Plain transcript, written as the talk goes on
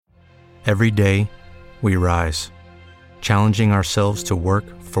Every day, we rise, challenging ourselves to work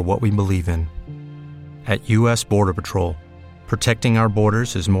for what we believe in. At U.S. Border Patrol, protecting our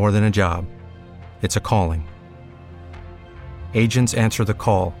borders is more than a job. It's a calling. Agents answer the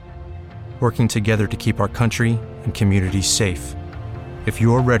call, working together to keep our country and communities safe. If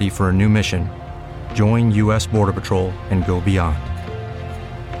you're ready for a new mission, join U.S. Border Patrol and go beyond.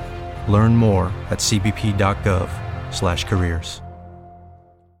 Learn more at cbp.gov/careers.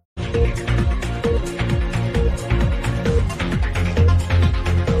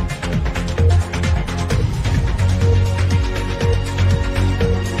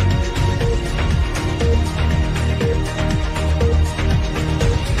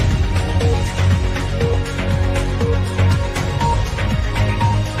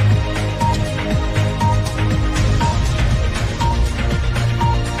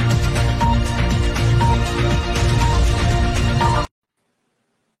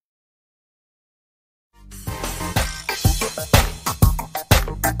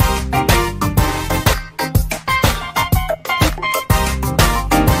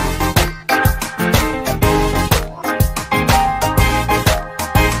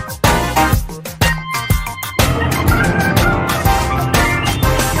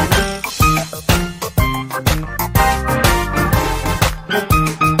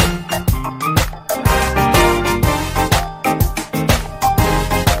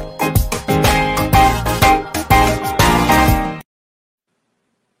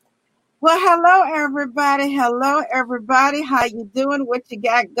 Hello, everybody. How you doing? What you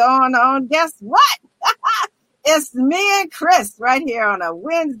got going on? Guess what? It's me and Chris right here on a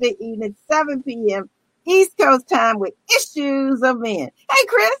Wednesday evening, 7 p.m. East Coast time with Issues of Men. Hey,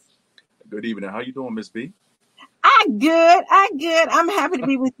 Chris. Good evening. How you doing, Miss B? I'm good. I'm happy to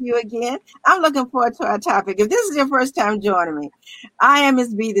be with you again. I'm looking forward to our topic. If this is your first time joining me, I am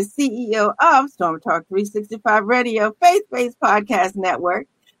Miss B, the CEO of Storm Talk 365 Radio, faith-based podcast network,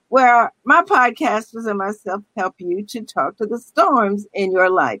 where my podcasters and myself help you to talk to the storms in your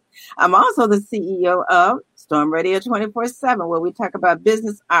life. I'm also the CEO of Storm Radio 24/7, where we talk about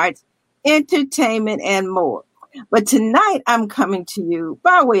business, arts, entertainment, and more. But tonight, I'm coming to you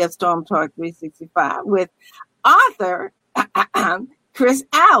by way of Storm Talk 365 with author Chris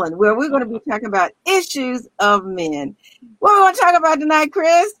Allen, where we're going to be talking about issues of men. What are we going to talk about tonight,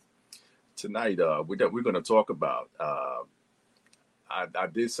 Chris? Tonight, we're going to talk about... I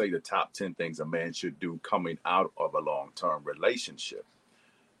did say the top 10 things a man should do coming out of a long-term relationship.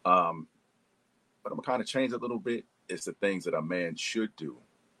 But I'm going to kind of change a little bit. It's the things that a man should do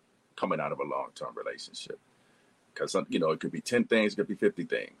coming out of a long-term relationship. Because, it could be 10 things, it could be 50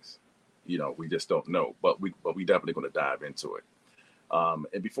 things. We just don't know. But we definitely going to dive into it.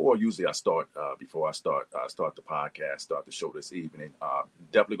 And before I start the podcast, start the show this evening,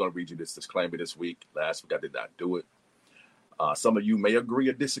 definitely going to read you this disclaimer this week. Last week I did not do it. Some of you may agree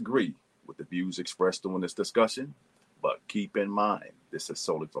or disagree with the views expressed during this discussion, but keep in mind, this is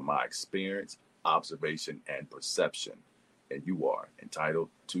solely from my experience, observation, and perception, and you are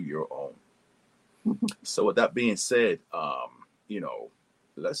entitled to your own. So with that being said,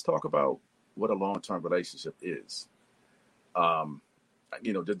 let's talk about what a long-term relationship is.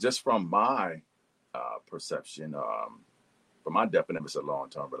 Just from my perception, from my definition of a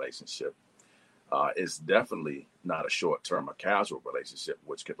long-term relationship, it's definitely not a short-term or casual relationship,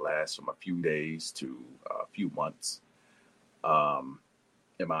 which could last from a few days to a few months. In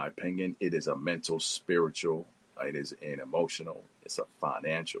my opinion, it is a mental, spiritual, it is an emotional, it's a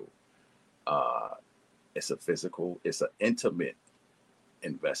financial, it's a physical, it's an intimate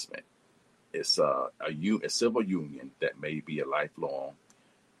investment. It's a civil union that may be a lifelong,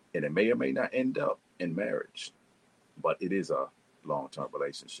 and it may or may not end up in marriage, but it is a long-term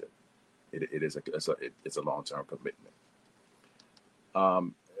relationship. It's a long-term commitment.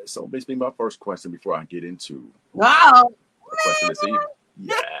 So basically my first question before I get into the question this evening.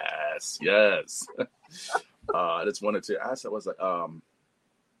 Yes. I just wanted to ask, I was like,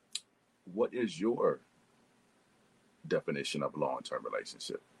 what is your definition of a long-term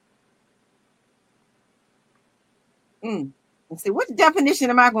relationship? Let's see, what definition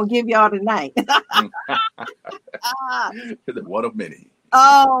am I going to give y'all tonight? One of many.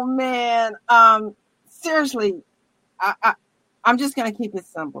 Oh, man. Seriously, I'm just going to keep it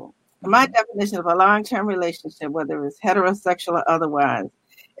simple. My definition of a long-term relationship, whether it's heterosexual or otherwise,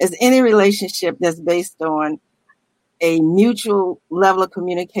 is any relationship that's based on a mutual level of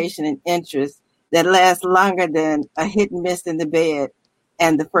communication and interest that lasts longer than a hit and miss in the bed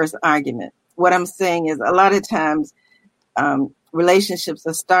and the first argument. What I'm saying is a lot of times relationships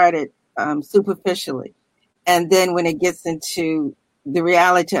are started superficially. And then when it gets into the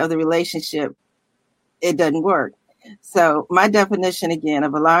reality of the relationship, it doesn't work. So my definition again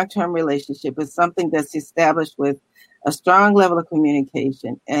of a long-term relationship is something that's established with a strong level of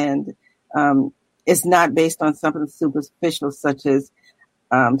communication, and it's not based on something superficial such as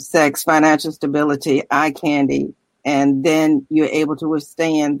sex, financial stability, eye candy, and then you're able to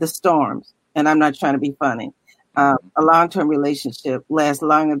withstand the storms. And I'm not trying to be funny. A long-term relationship lasts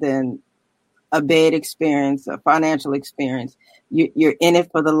longer than a bad experience, a financial experience. You're in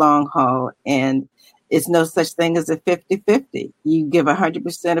it for the long haul, and it's no such thing as a 50-50. You give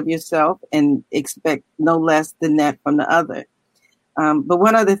 100% of yourself and expect no less than that from the other. But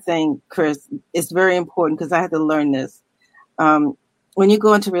one other thing, Chris, it's very important because I had to learn this. When you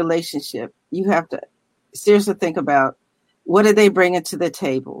go into a relationship, you have to seriously think about, what are they bringing to the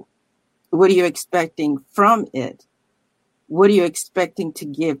table? What are you expecting from it? What are you expecting to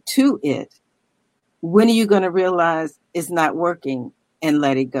give to it? When are you going to realize it's not working and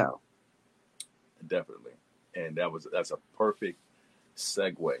let it go? Definitely. And that's a perfect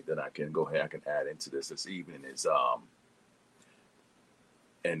segue that I can add into this evening is,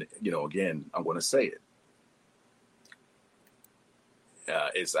 and again, I'm going to say it.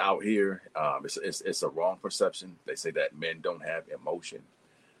 It's out here. It's a wrong perception. They say that men don't have emotion,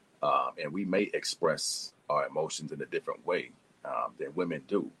 and we may express our emotions in a different way than women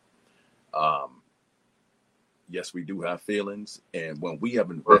do. Yes, we do have feelings, and when we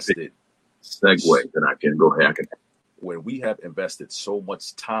have invested, segue, then I can go ahead. When we have invested so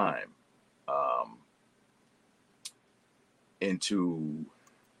much time into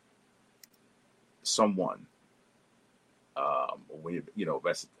someone, when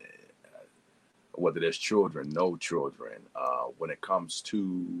whether there's children, no children, when it comes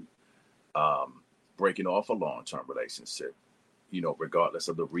to breaking off a long-term relationship, regardless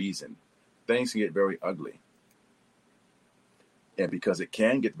of the reason, things can get very ugly. And because it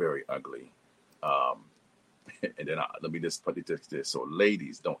can get very ugly, and then let me just put it this. So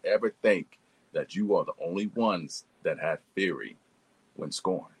ladies, don't ever think that you are the only ones that have theory when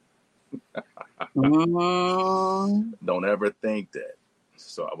scorned. Don't ever think that.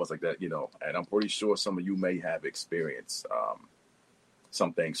 So I was like that, and I'm pretty sure some of you may have experienced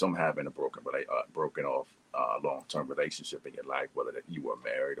some having a broken off long-term relationship in your life, whether that you were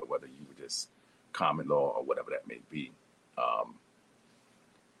married or whether you were just common law or whatever that may be.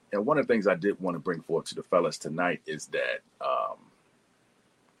 And one of the things I did want to bring forth to the fellas tonight is that,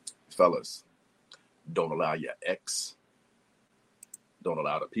 fellas, don't allow your ex, don't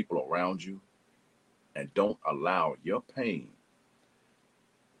allow the people around you, and don't allow your pain,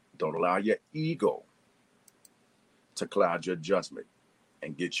 don't allow your ego to cloud your judgment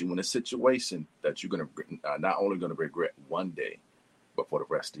and get you in a situation that you're going to not only going to regret one day, but for the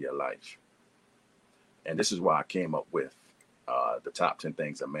rest of your life. And this is why I came up with the top 10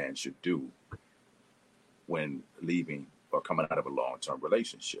 things a man should do when leaving or coming out of a long-term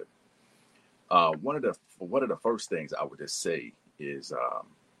relationship. One of the first things I would just say is,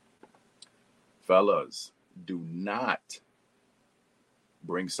 fellas, do not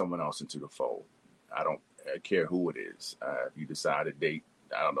bring someone else into the fold. I don't care who it is. If you decide to date,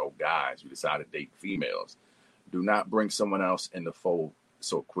 guys, you decide to date females, do not bring someone else in the fold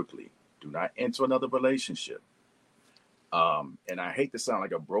so quickly. Do not enter another relationship. And I hate to sound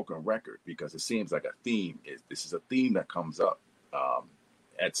like a broken record because it seems like a theme. This is a theme that comes up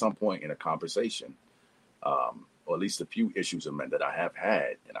at some point in a conversation, or at least a few issues of men that I have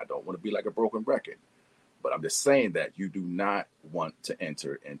had. And I don't want to be like a broken record, but I'm just saying that you do not want to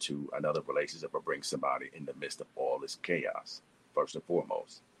enter into another relationship or bring somebody in the midst of all this chaos, first and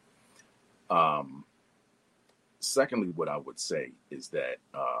foremost. Secondly, what I would say is that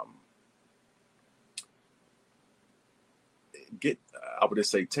I would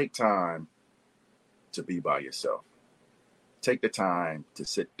just say, take time to be by yourself. Take the time to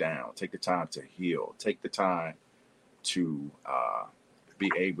sit down. Take the time to heal. Take the time to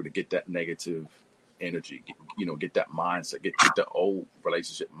be able to get that negative energy, get that mindset, get the old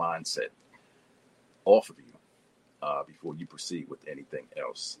relationship mindset off of you before you proceed with anything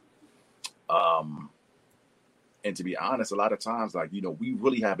else. And to be honest, a lot of times, we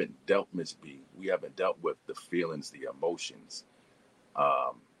really haven't dealt, Miss B, we haven't dealt with the feelings, the emotions,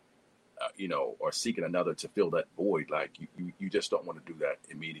 or seeking another to fill that void. Like you just don't want to do that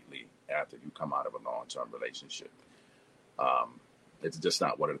immediately after you come out of a long-term relationship. It's just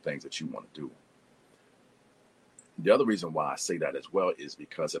not one of the things that you want to do. The other reason why I say that as well is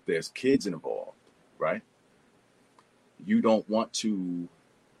because if there's kids involved, right, you don't want to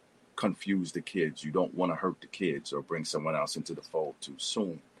confuse the kids. You don't want to hurt the kids or bring someone else into the fold too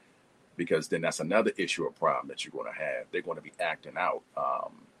soon, because then that's another issue or problem that you're going to have. They're going to be acting out,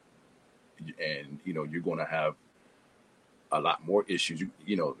 and you're going to have a lot more issues.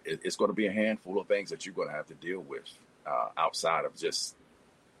 It's going to be a handful of things that you're going to have to deal with outside of just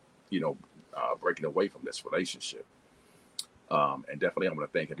breaking away from this relationship. And definitely, I want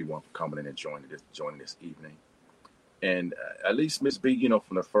to thank everyone for coming in and joining this evening. And at least, Ms. B,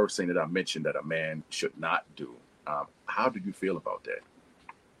 from the first thing that I mentioned that a man should not do, how do you feel about that?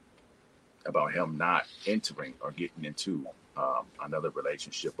 About him not entering or getting into another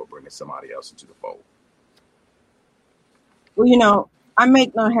relationship or bringing somebody else into the fold? Well, I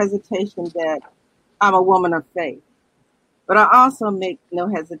make no hesitation that I'm a woman of faith, but I also make no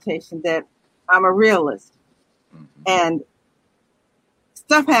hesitation that I'm a realist. Mm-hmm. And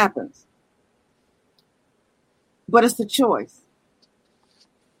stuff happens, but it's a choice.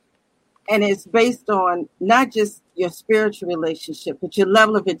 And it's based on not just your spiritual relationship, but your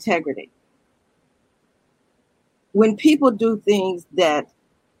level of integrity. When people do things that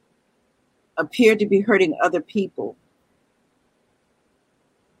appear to be hurting other people,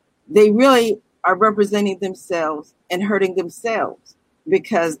 they really are representing themselves and hurting themselves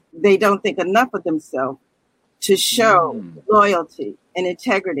because they don't think enough of themselves to show loyalty and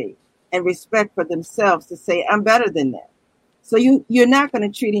integrity and respect for themselves to say, I'm better than that. So you're not going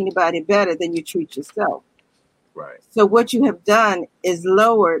to treat anybody better than you treat yourself. Right. So what you have done is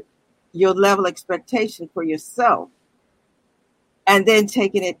lowered your level of expectation for yourself and then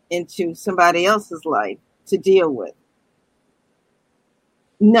taking it into somebody else's life to deal with.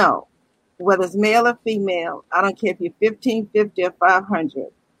 No, whether it's male or female, I don't care if you're 15, 50, or 500.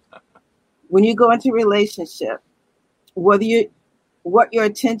 When you go into a relationship, what your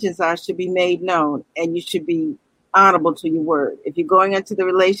intentions are should be made known, and you should be honorable to your word. If you're going into the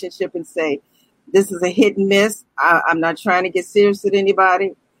relationship and say, this is a hit and miss, I'm not trying to get serious with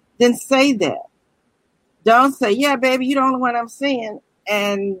anybody, then say that. Don't say, yeah, baby, you don't know what I'm saying,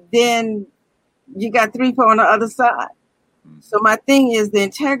 and then you got 3, 4 on the other side. So my thing is the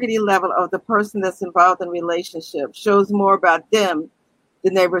integrity level of the person that's involved in a relationship shows more about them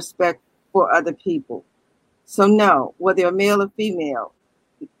than their respect for other people. So no, whether you're male or female,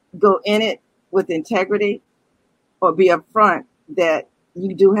 go in it with integrity or be upfront that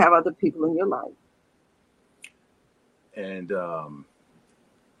you do have other people in your life. And,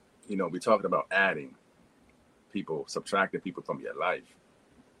 we're talking about adding people, subtracting people from your life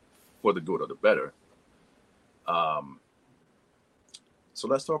for the good or the better. So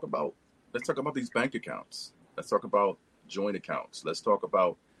let's talk about these bank accounts. Let's talk about joint accounts. Let's talk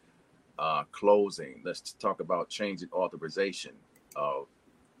about closing. Let's talk about changing authorization of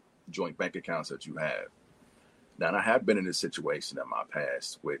joint bank accounts that you have. Now, and I have been in this situation in my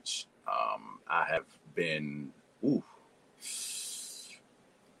past, which I have been,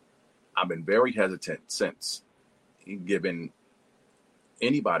 I've been very hesitant since giving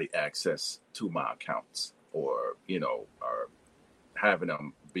anybody access to my accounts or having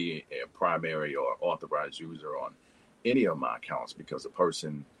them be a primary or authorized user on any of my accounts because the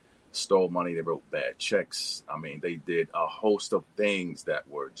person stole money, they wrote bad checks. I mean, they did a host of things that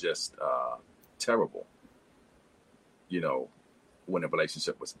were just terrible, when the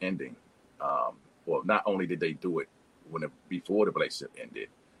relationship was ending. Well, not only did they do it before the relationship ended,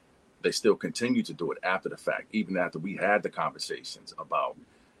 they still continue to do it after the fact, even after we had the conversations about,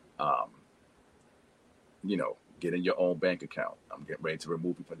 getting your own bank account. I'm getting ready to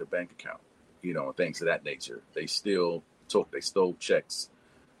remove you from the bank account, things of that nature. They stole checks.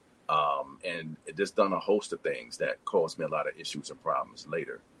 And it just done a host of things that caused me a lot of issues and problems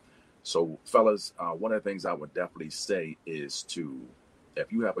later. So, fellas, one of the things I would definitely say is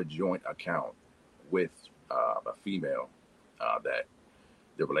if you have a joint account with a female that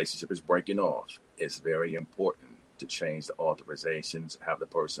the relationship is breaking off, it's very important to change the authorizations, have the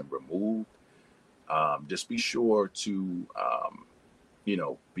person removed. Just be sure to,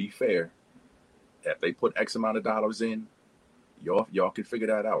 be fair. If they put X amount of dollars in, y'all can figure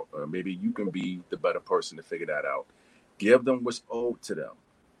that out. Or maybe you can be the better person to figure that out. Give them what's owed to them.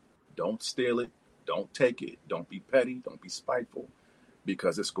 Don't steal it. Don't take it. Don't be petty. Don't be spiteful,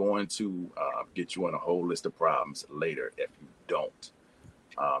 because it's going to get you in a whole list of problems later if you don't.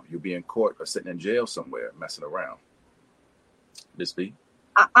 You'll be in court or sitting in jail somewhere messing around. Miss B?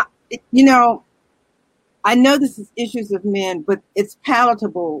 I know this is issues of men, but it's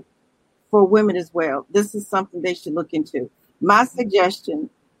palatable for women as well. This is something they should look into. My suggestion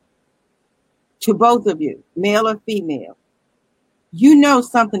to both of you, male or female,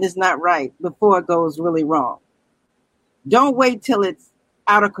 something is not right before it goes really wrong. Don't wait till it's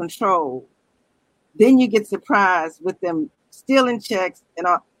out of control. Then you get surprised with them stealing checks and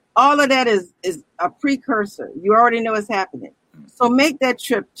all. All of that is a precursor. You already know it's happening. So make that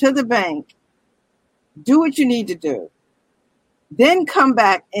trip to the bank, do what you need to do, then come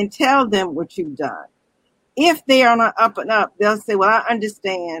back and tell them what you've done. If they are on an up and up, they'll say, well, I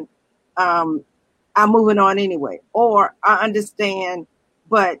understand. I'm moving on anyway. Or I understand,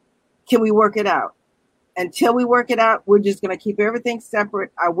 but can we work it out? Until we work it out, we're just going to keep everything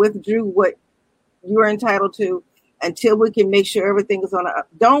separate. I withdrew what you're entitled to until we can make sure everything is on a up.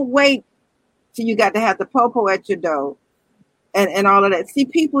 Don't wait till you got to have the popo at your door and all of that. See,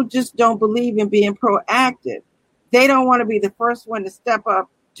 people just don't believe in being proactive. They don't want to be the first one to step up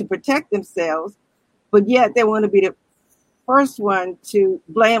to protect themselves, but yet they want to be the first one to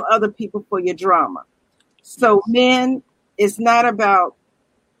blame other people for your drama. So men, it's not about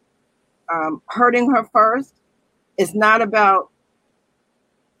hurting her first. It's not about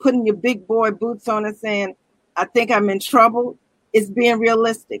putting your big boy boots on and saying, I think I'm in trouble. It's being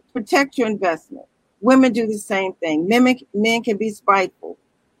realistic. Protect your investment. Women do the same thing. Men can be spiteful.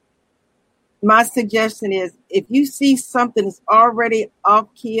 My suggestion is if you see something that's already off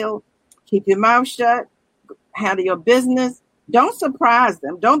keel, keep your mouth shut, handle your business. Don't surprise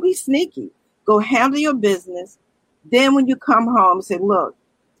them. Don't be sneaky. Go handle your business. Then when you come home, say, look,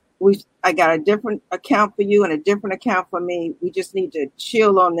 I got a different account for you and a different account for me. We just need to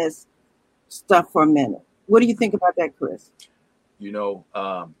chill on this stuff for a minute. What do you think about that, Chris?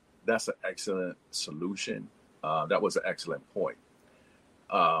 That's an excellent solution. That was an excellent point.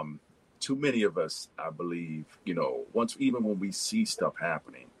 Too many of us, I believe, even when we see stuff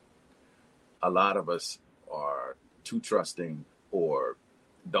happening, a lot of us are too trusting or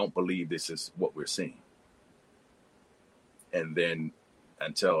don't believe this is what we're seeing. And then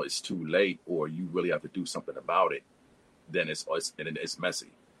until it's too late or you really have to do something about it, then it's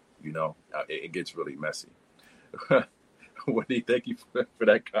messy. It gets really messy. Wendy, thank you for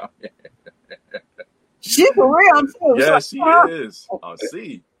that comment. She's for real too. Yes, she is. I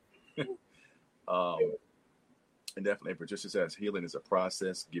see. And definitely, Patricia says, healing is a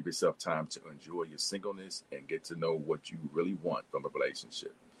process. Give yourself time to enjoy your singleness and get to know what you really want from a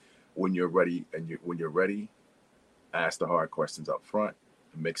relationship. When you're ready, ask the hard questions up front.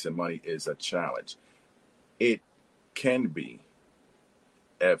 Mixing money is a challenge. It can be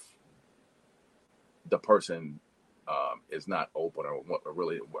if the person is not open or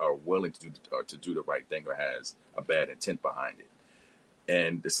really are willing to do the right thing or has a bad intent behind it.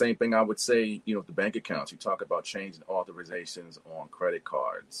 And the same thing I would say, the bank accounts, you talk about changing authorizations on credit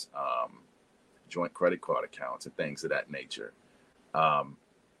cards, joint credit card accounts and things of that nature.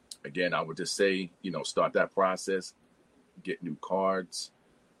 Again, I would just say, start that process, get new cards,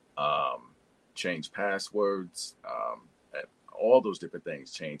 change passwords, all those different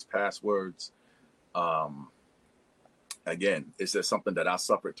things, change passwords. Again, it's just something that I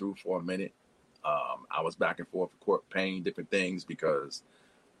suffered through for a minute. I was back and forth court paying different things because,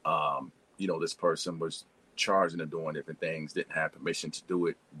 this person was charging and doing different things, didn't have permission to do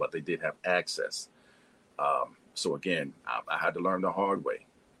it, but they did have access. So again, I had to learn the hard way.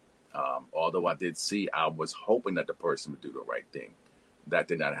 Although I was hoping that the person would do the right thing. That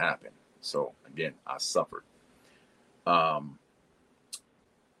did not happen. So again, I suffered.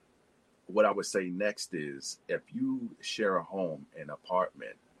 What I would say next is if you share a home, an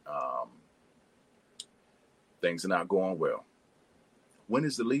apartment, things are not going well. When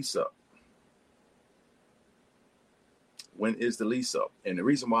is the lease up? When is the lease up? And the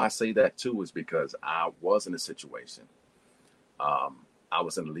reason why I say that too is because I was in a situation. I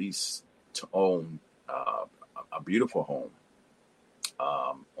was in a lease to own a beautiful home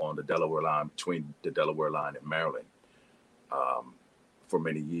on the Delaware line, between the Delaware line and Maryland, for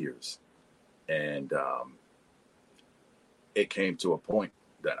many years. And it came to a point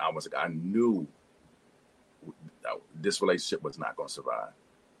that I knew this relationship was not going to survive.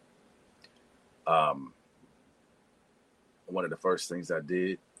 One of the first things I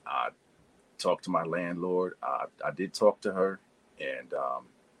did, I talked to my landlord. I did talk to her, and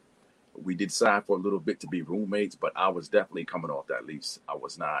we did decide for a little bit to be roommates, but I was definitely coming off that lease. I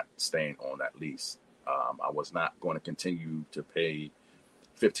was not staying on that lease. I was not going to continue to pay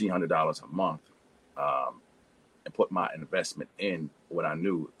 $1,500 a month and put my investment in when I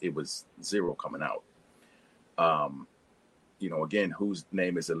knew it was zero coming out. Again, whose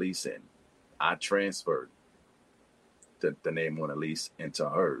name is the lease in? I transferred the name on the lease into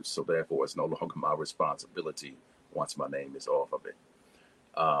hers. So therefore, it's no longer my responsibility once my name is off of it.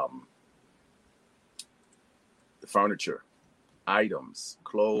 The furniture, items,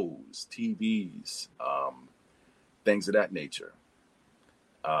 clothes, TVs, things of that nature.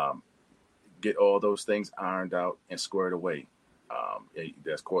 Get all those things ironed out and squared away.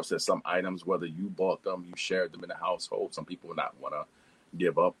 Of course, there's some items, whether you bought them, you shared them in the household. Some people will not want to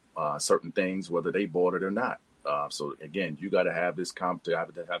give up certain things, whether they bought it or not. So again, you got to have this have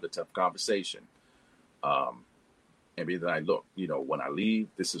the tough conversation, and be like, look, when I leave,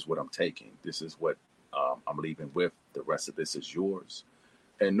 this is what I'm taking. This is what I'm leaving with. The rest of this is yours.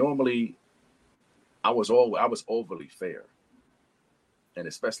 And normally, I was overly fair, and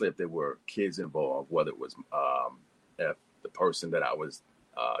especially if there were kids involved, whether it was if the person that I was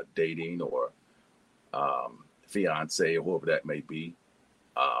dating or fiance or whoever that may be.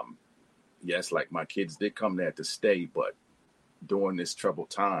 Yes, like my kids did come there to stay, but during this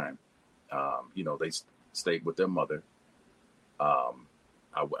troubled time, they stayed with their mother. I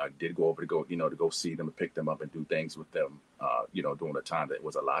did go over to go see them and pick them up and do things with them, during the time that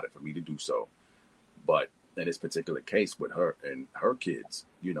was allotted for me to do so. But in this particular case with her and her kids,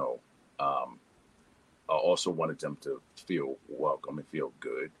 I also wanted them to feel welcome and feel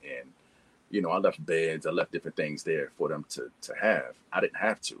good. And, I left beds, I left different things there for them to have. I didn't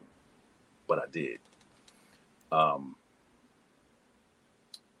have to, but I did.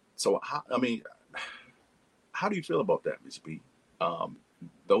 So, how do you feel about that, Ms. B?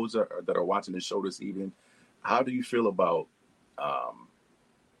 Those that are watching this show this evening, how do you feel about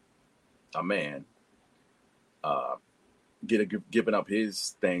a man giving up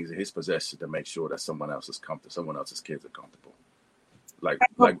his things and his possessions to make sure that someone else's kids are comfortable? Like,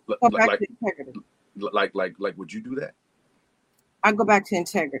 would you do that? I go back to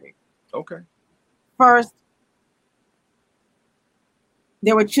integrity. Okay. First,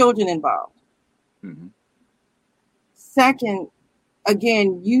 there were children involved. Mm-hmm. Second,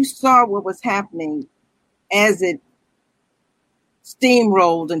 again, you saw what was happening as it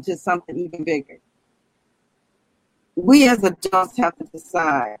steamrolled into something even bigger. We as adults have to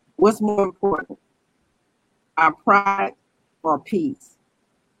decide what's more important, our pride or peace.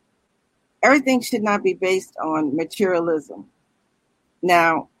 Everything should not be based on materialism.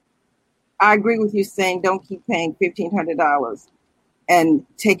 Now, I agree with you saying don't keep paying $1,500 and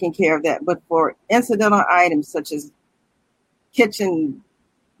taking care of that. But for incidental items such as kitchen,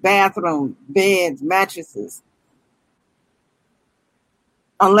 bathroom, beds, mattresses,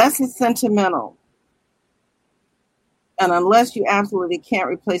 unless it's sentimental and unless you absolutely can't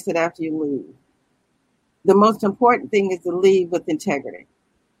replace it after you leave, the most important thing is to leave with integrity.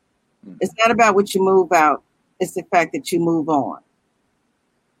 It's not about what you move out. It's the fact that you move on.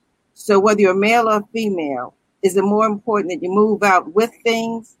 So whether you're male or female, is it more important that you move out with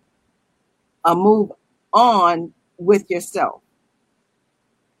things or move on with yourself?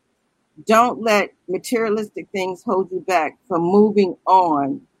 Don't let materialistic things hold you back from moving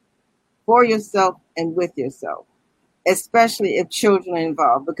on for yourself and with yourself, especially if children are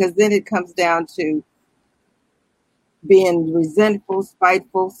involved, because then it comes down to being resentful,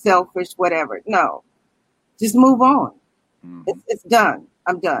 spiteful, selfish, whatever. No, just move on. Mm-hmm. It's done.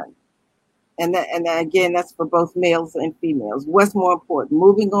 I'm done. And again, that's for both males and females. What's more important?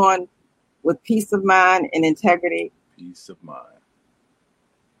 Moving on with peace of mind and integrity. Peace of mind.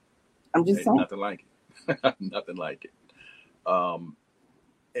 I'm just saying. Nothing like it. Nothing like it. And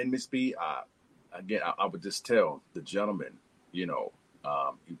Miss B, I would just tell the gentleman, we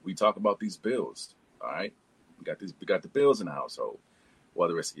talk about these bills. All right. We got the bills in the household,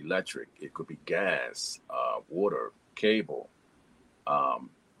 whether it's electric, it could be gas, water, cable,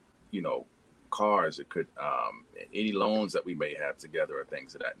 cars, it could, any loans that we may have together or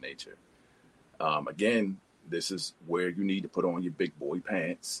things of that nature. Again, this is where you need to put on your big boy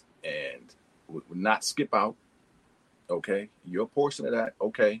pants and not skip out. Okay. Your portion of that.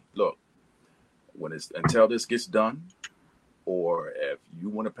 Okay. Look, until this gets done, or if you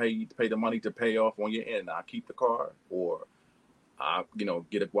want to pay the money to pay off on your end, I'll keep the car, or I,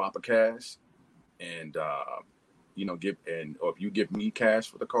 get a guap of cash and, or if you give me cash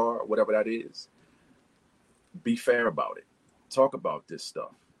for the car, or whatever that is, be fair about it. Talk about this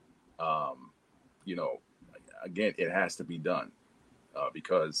stuff. Again, it has to be done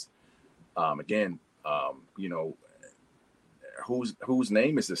because, whose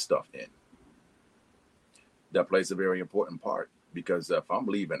name is this stuff in? That plays a very important part, because if I'm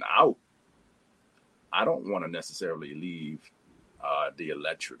leaving out, I don't want to necessarily leave the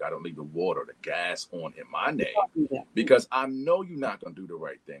electric. I don't leave the water, the gas on in my name, because I know you're not going to do the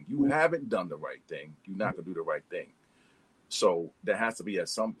right thing. You haven't done the right thing. You're not going to do the right thing. So there has to be at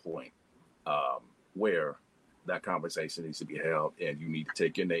some point where that conversation needs to be held, and you need to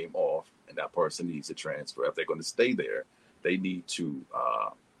take your name off, and that person needs to transfer. If they're going to stay there, they need to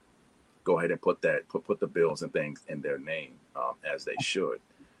go ahead and put the bills and things in their name as they should.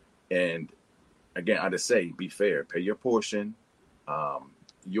 And again, I just say, be fair, pay your portion,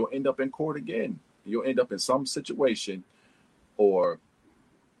 you'll end up in court again. You'll end up in some situation. Or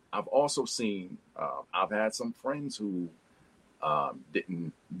I've also seen, I've had some friends who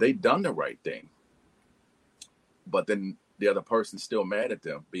they done the right thing, but then the other person's still mad at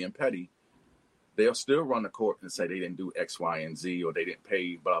them, being petty. They'll still run the court and say they didn't do X, Y, and Z, or they didn't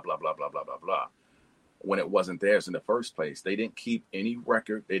pay blah, blah, blah, blah, blah, blah, blah, when it wasn't theirs in the first place. They didn't keep any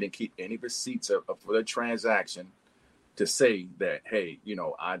record. They didn't keep any receipts for the transaction to say that, hey,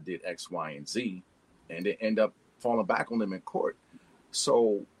 I did X, Y, and Z, and they end up falling back on them in court.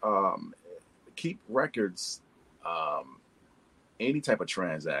 So keep records, any type of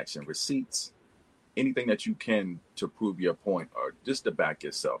transaction, receipts, anything that you can to prove your point or just to back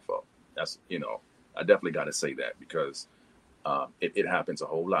yourself up. That's, I definitely got to say that because it happens a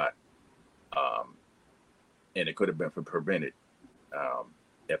whole lot. And it could have been prevented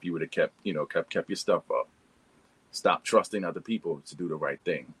if you would have kept your stuff up. Stop trusting other people to do the right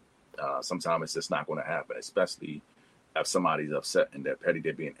thing. Sometimes it's just not going to happen, especially if somebody's upset and they're petty,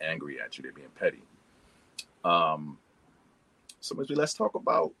 they're being angry at you, they're being petty. So let's talk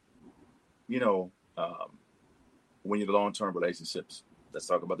about, when you're in long-term relationships. Let's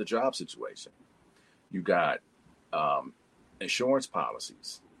talk about the job situation. You got insurance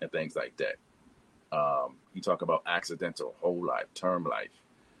policies and things like that. You talk about accidental, whole life, term life.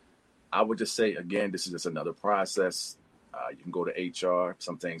 I would just say, again, this is just another process. You can go to HR.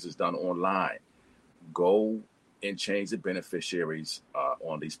 Some things is done online. Go and change the beneficiaries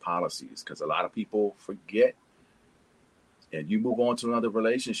on these policies because a lot of people forget and you move on to another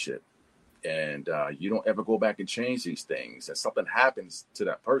relationship and you don't ever go back and change these things. And something happens to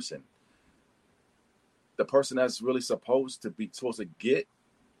that person. The person that's really supposed to get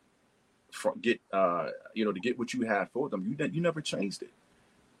to get what you had for them, you never changed it.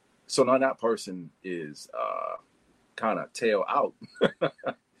 So now that person is kind of tail out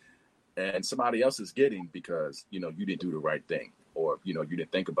and somebody else is getting because, you didn't do the right thing or, you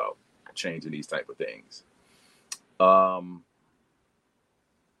didn't think about changing these type of things.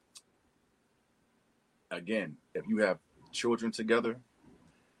 Again, if you have children together,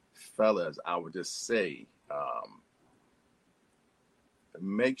 fellas, I would just say,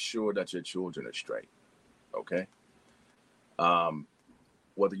 make sure that your children are straight. Okay.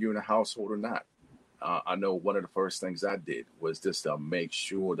 Whether you're in a household or not. I know one of the first things I did was just to make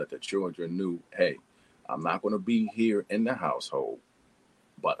sure that the children knew, hey, I'm not going to be here in the household,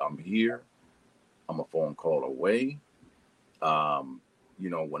 but I'm here. I'm a phone call away.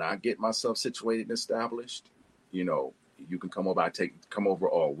 When I get myself situated and established, you can come over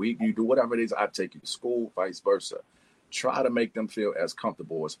all week. You do whatever it is. I take you to school, vice versa. Try to make them feel as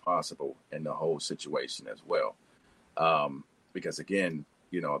comfortable as possible in the whole situation as well. Because again,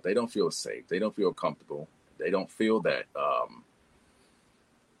 if they don't feel safe, they don't feel comfortable, they don't feel that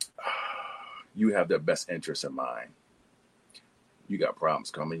you have their best interests in mind, you got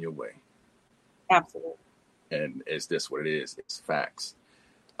problems coming your way. Absolutely. And is this what it is? It's facts.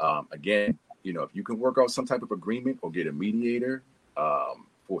 Again, if you can work out some type of agreement or get a mediator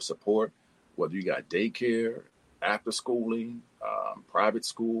for support, whether you got daycare, after schooling, private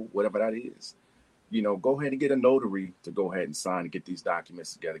school, whatever that is, go ahead and get a notary to go ahead and sign and get these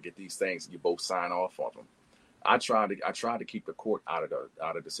documents together, get these things, and you both sign off on them. I tried to keep the court out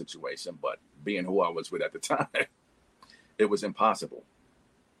of the situation, but being who I was with at the time, it was impossible.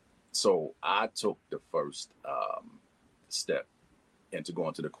 So I took the first step into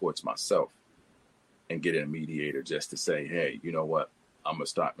going to the courts myself and getting a mediator just to say, hey, you know what? I'm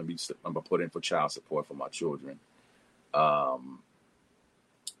gonna put in for child support for my children,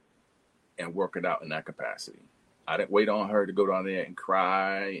 and work it out in that capacity. I didn't wait on her to go down there and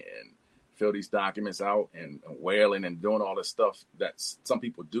cry and fill these documents out and wailing and doing all this stuff that some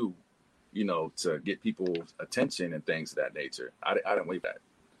people do, to get people's attention and things of that nature. I didn't wait that.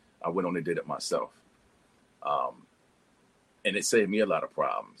 I went on and did it myself. And it saved me a lot of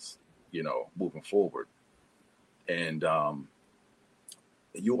problems, moving forward. And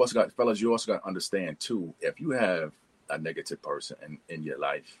you also got to understand too, if you have a negative person in your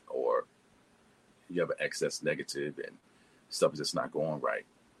life, or you have an excess negative and stuff is just not going right,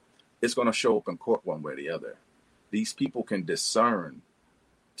 it's going to show up in court one way or the other. These people can discern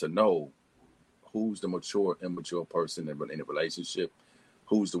to know who's the mature, immature person in a relationship,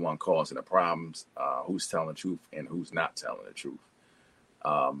 who's the one causing the problems, who's telling the truth and who's not telling the truth.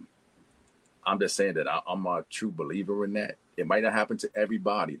 I'm just saying that I'm a true believer in that. It might not happen to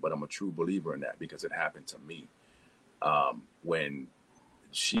everybody, but I'm a true believer in that because it happened to me. When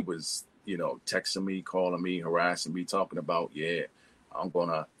she was, texting me, calling me, harassing me, talking about, I'm going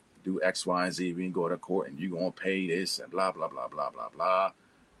to do X, Y, and Z. We can go to court and you're going to pay this and blah, blah, blah, blah, blah, blah.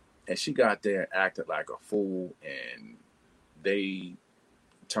 And she got there, acted like a fool, and they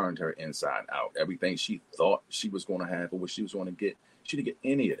turned her inside out. Everything she thought she was going to have or what she was going to get, she didn't get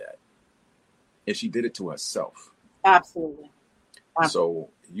any of that. And she did it to herself. Absolutely. So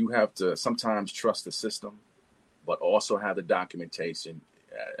you have to sometimes trust the system, but also have the documentation.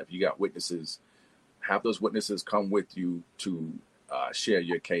 If you got witnesses, have those witnesses come with you to share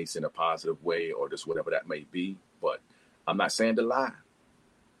your case in a positive way or just whatever that may be. But I'm not saying to lie,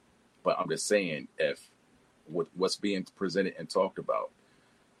 but I'm just saying if what's being presented and talked about,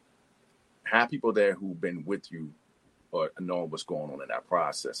 have people there who've been with you or know what's going on in that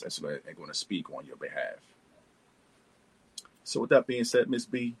process and so they're going to speak on your behalf. So with that being said, Ms.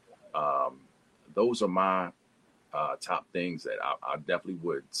 B, those are my top things that I definitely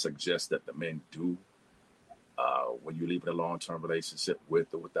would suggest that the men do when you leave in a long-term relationship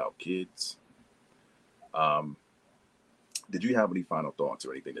with or without kids. Did you have any final thoughts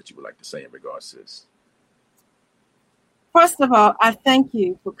or anything that you would like to say in regards to this? First of all, I thank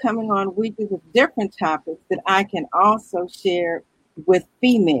you for coming on weekly with different topics that I can also share with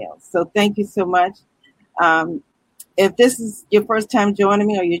females. So thank you so much. If this is your first time joining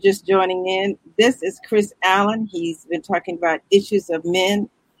me or you're just joining in, this is Chris Allen. He's been talking about issues of men.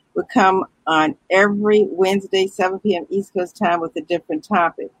 We come on every Wednesday, 7 p.m. East Coast time with a different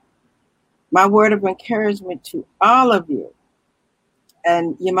topic. My word of encouragement to all of you,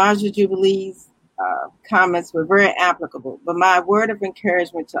 and Yamaja Jubilee's comments were very applicable, but my word of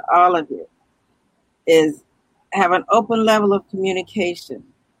encouragement to all of you is have an open level of communication.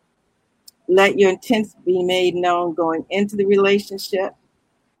 Let your intents be made known going into the relationship.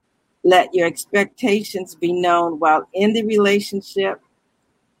 Let your expectations be known while in the relationship.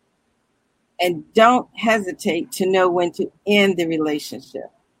 And don't hesitate to know when to end the relationship.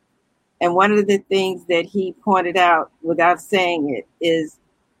 And one of the things that he pointed out without saying it is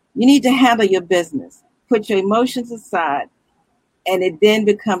you need to handle your business. Put your emotions aside, and it then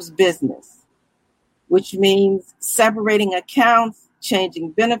becomes business, which means separating accounts,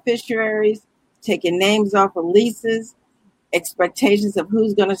 changing beneficiaries, taking names off of leases, expectations of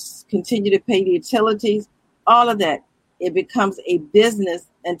who's going to continue to pay the utilities, all of that. It becomes a business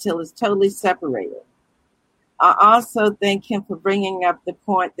until it's totally separated. I also thank him for bringing up the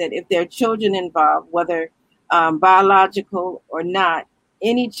point that if there are children involved, whether biological or not,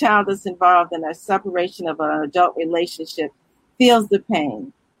 any child that's involved in a separation of an adult relationship feels the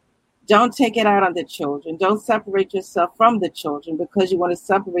pain. Don't take it out on the children. Don't separate yourself from the children because you want to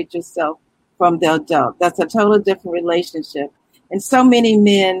separate yourself from the adult. That's a totally different relationship. And so many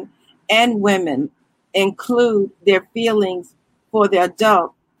men and women include their feelings for the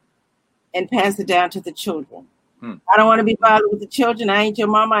adult and pass it down to the children. I don't want to be bothered with the children. I ain't your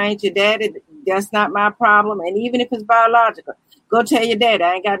mama, I ain't your daddy. That's not my problem. And even if it's biological, go tell your daddy,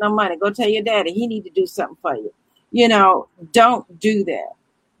 I ain't got no money. Go tell your daddy, he need to do something for you. You know, don't do that.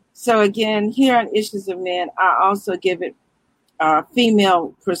 So again, here on Issues of Men, I also give it a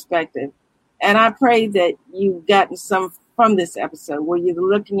female perspective. And I pray that you've gotten some from this episode, where you're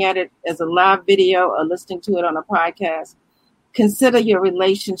looking at it as a live video or listening to it on a podcast. Consider your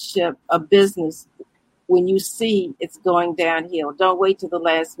relationship a business when you see it's going downhill. Don't wait till the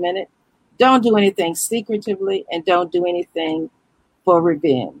last minute. Don't do anything secretively, and don't do anything for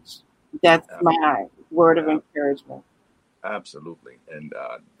revenge. That's my word of encouragement. Absolutely. And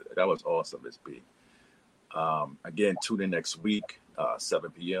that was awesome, Ms. B. Again, tune in next week, 7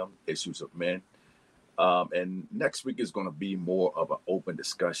 p.m., Issues of Men. And next week is going to be more of an open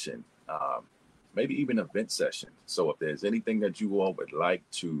discussion, maybe even a vent session. So if there's anything that you all would like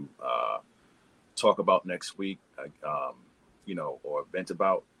to talk about next week, or vent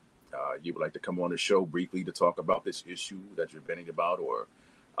about, you would like to come on the show briefly to talk about this issue that you're venting about or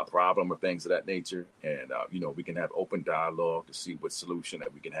a problem or things of that nature. And, we can have open dialogue to see what solution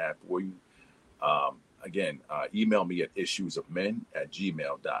that we can have for you. Again, email me at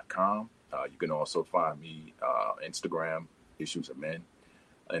issuesofmen@gmail.com. You can also find me Instagram, Issues of Men.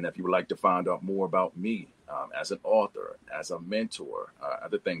 And if you would like to find out more about me as an author, as a mentor,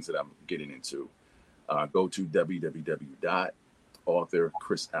 other things that I'm getting into, go to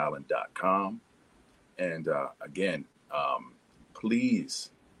www.authorchrisallen.com. And again, please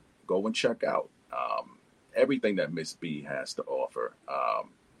go and check out everything that Miss B has to offer.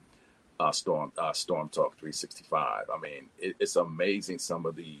 Storm Talk 365. I mean, it's amazing some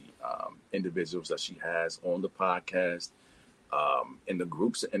of the individuals that she has on the podcast, and the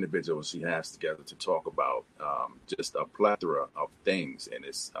groups of individuals she has together to talk about just a plethora of things. And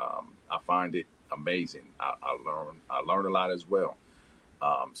it's I find it amazing. I learn a lot as well.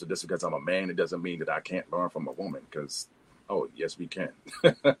 So just because I'm a man, it doesn't mean that I can't learn from a woman, because, oh, yes, we can.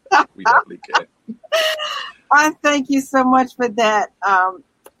 We definitely can. I thank you so much for that.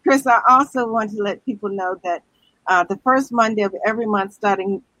 Chris, I also want to let people know that the first Monday of every month,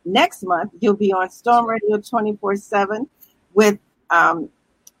 starting next month, you'll be on Storm Radio 24/7 with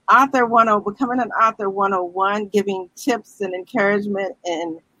becoming an author 101, giving tips and encouragement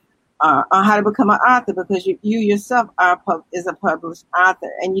and on how to become an author, because you yourself is a published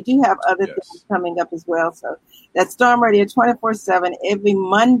author, and you do have other things coming up as well. So that's Storm Radio 24/7 every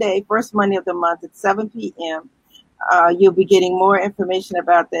Monday, first Monday of the month at 7 p.m. You'll be getting more information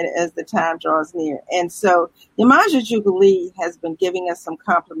about that as the time draws near. And so Yamaja Jubilee has been giving us some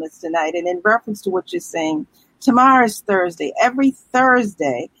compliments tonight. And in reference to what you're saying, tomorrow is Thursday. Every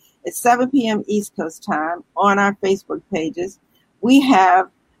Thursday at 7 p.m. East Coast time on our Facebook pages, we have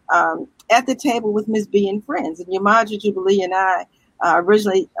At the Table with Ms. B and Friends. And Yamaja Jubilee and I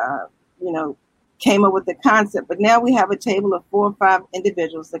originally, came up with the concept. But now we have a table of 4 or 5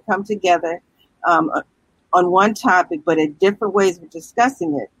 individuals that come together on one topic, but in different ways of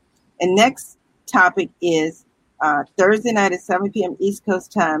discussing it. And next topic is Thursday night at 7 p.m. East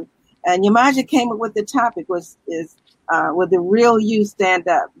Coast time. And Yamaja came up with the topic, will the real you stand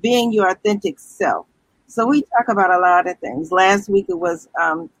up, being your authentic self. So we talk about a lot of things. Last week it was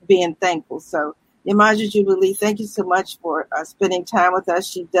being thankful. So Yamaja Jubilee, thank you so much for spending time with us.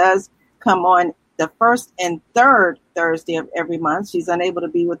 She does come on the first and third Thursday of every month. She's unable to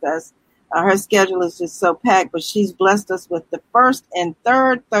be with us. Her schedule is just so packed, but she's blessed us with the first and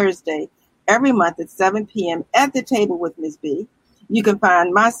third Thursday every month at 7 p.m. At the Table with Ms. B. You can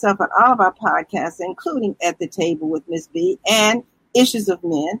find myself on all of our podcasts, including At the Table with Ms. B and Issues of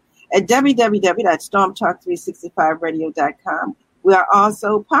Men, at www.stormtalk365radio.com. We are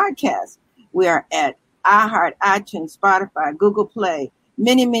also podcasts. We are at iHeart, iTunes, Spotify, Google Play,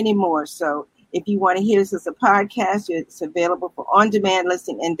 many, many more. So if you want to hear this as a podcast, it's available for on-demand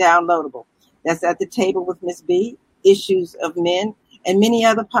listening and downloadable. That's At the Table with Ms. B, Issues of Men, and many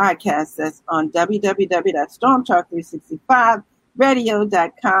other podcasts. That's on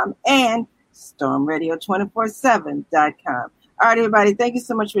www.stormtalk365radio.com and stormradio247.com. All right, everybody, thank you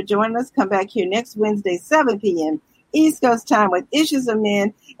so much for joining us. Come back here next Wednesday, 7 p.m. East Coast time with Issues of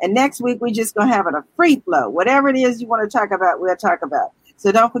Men. And next week, we're just going to have it a free flow. Whatever it is you want to talk about, we'll talk about.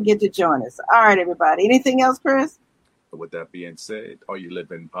 So don't forget to join us. All right, everybody. Anything else, Chris? With that being said, are you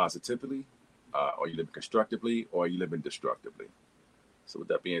living positively? Are you living constructively? Or are you living destructively? So with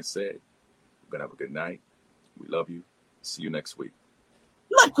that being said, we're going to have a good night. We love you. See you next week.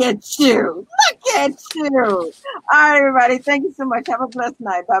 Look at you. Look at you. All right, everybody. Thank you so much. Have a blessed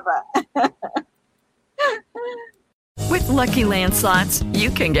night. Bye-bye. With Lucky Land Slots,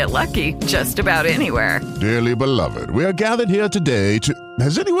 you can get lucky just about anywhere. Dearly beloved, we are gathered here today to...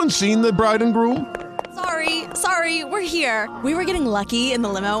 Has anyone seen the bride and groom? Sorry, we're here. We were getting lucky in the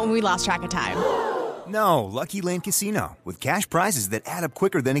limo and we lost track of time. No, Lucky Land Casino, with cash prizes that add up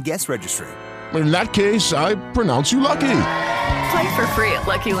quicker than a guest registry. In that case, I pronounce you lucky. Play for free at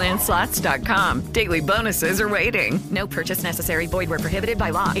LuckyLandSlots.com. Daily bonuses are waiting. No purchase necessary. Void where prohibited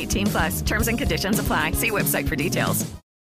by law. 18+. Terms and conditions apply. See website for details.